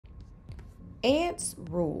Ants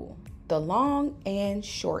Rule, The Long and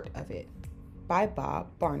Short of It by Bob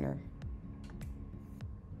Barner.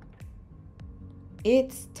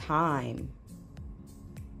 It's time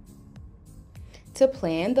to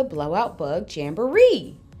plan the Blowout Bug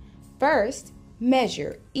Jamboree. First,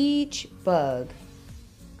 measure each bug.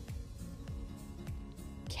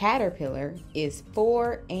 Caterpillar is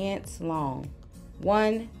 4 ants long.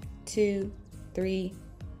 1, 2, 3,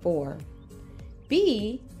 4.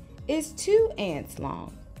 Bee is 2 ants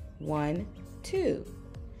long. 1, 2.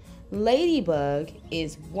 Ladybug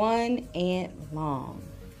is 1 ant long.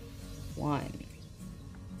 1.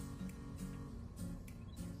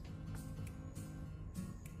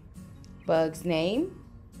 Bug's name,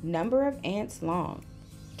 number of ants long.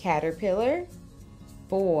 Caterpillar,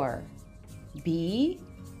 4. Bee,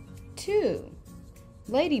 2.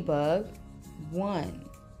 Ladybug, 1.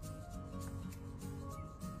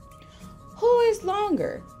 Who is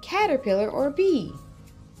longer, caterpillar or bee?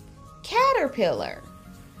 Caterpillar.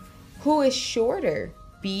 Who is shorter,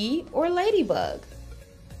 bee or ladybug?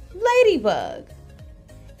 Ladybug.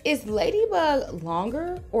 Is ladybug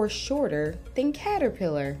longer or shorter than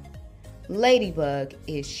caterpillar? Ladybug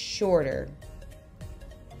is shorter.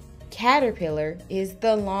 Caterpillar is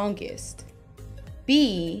the longest.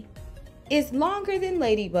 Bee is longer than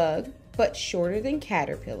ladybug but shorter than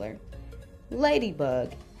caterpillar.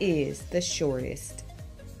 Ladybug is the shortest.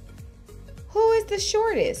 Who is the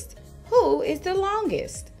shortest? Who is the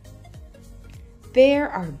longest? There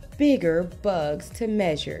are bigger bugs to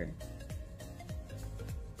measure.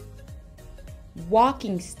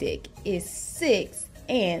 Walking stick is 6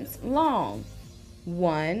 ants long.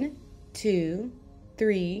 1, 2,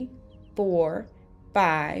 3, 4,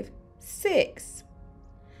 5, 6.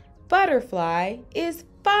 Butterfly is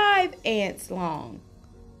 5 ants long.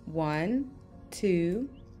 1, 2,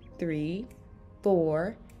 3,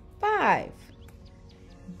 4, 5.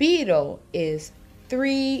 Beetle is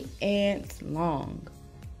 3 ants long.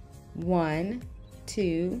 1,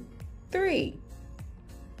 2, 3.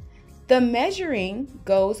 The measuring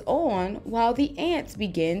goes on while the ants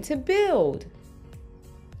begin to build.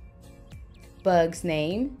 Bug's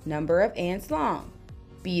name, number of ants long.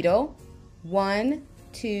 Beetle, 1,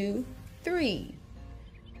 2, 3.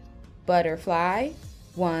 Butterfly,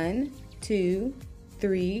 1, 2,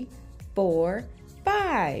 3, 4,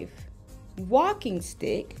 5. Walking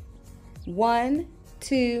stick, 1,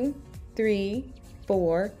 2, 3,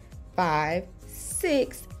 4, 5,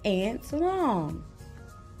 6 ants long.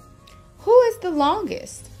 Who is the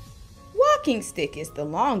longest? Walking stick is the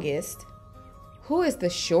longest. Who is the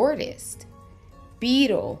shortest?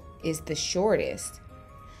 Beetle is the shortest.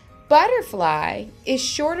 Butterfly is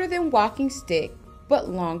shorter than walking stick but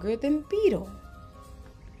longer than beetle.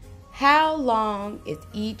 How long is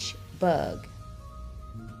each bug?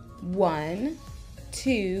 1,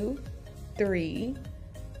 2, 3,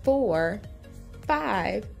 4,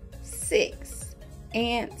 5, 6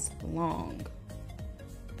 ants long.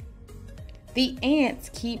 The ants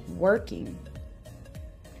keep working,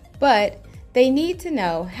 but they need to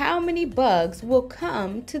know how many bugs will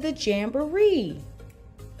come to the jamboree.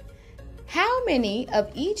 How many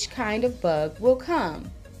of each kind of bug will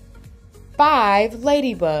come? 5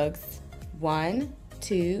 ladybugs. 1,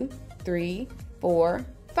 2, 3, 4,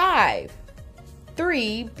 5.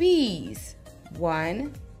 3 bees.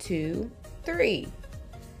 1, 2, 3.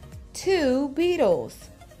 2 beetles.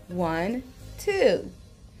 1, 2.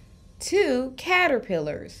 2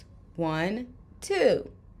 caterpillars. 1, 2.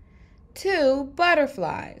 2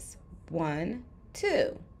 butterflies. 1,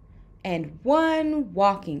 2. And 1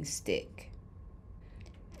 walking stick.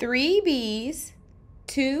 3 bees,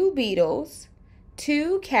 2 beetles,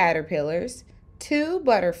 2 caterpillars, 2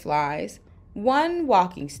 butterflies, 1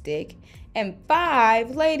 walking stick, and 5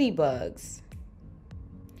 ladybugs.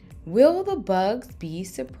 Will the bugs be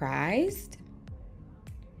surprised?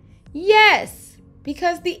 Yes,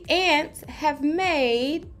 because the ants have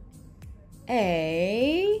made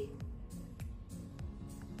a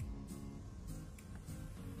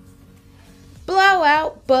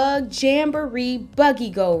Blowout Bug Jamboree Buggy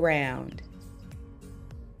Go Round.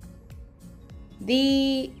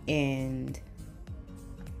 The end.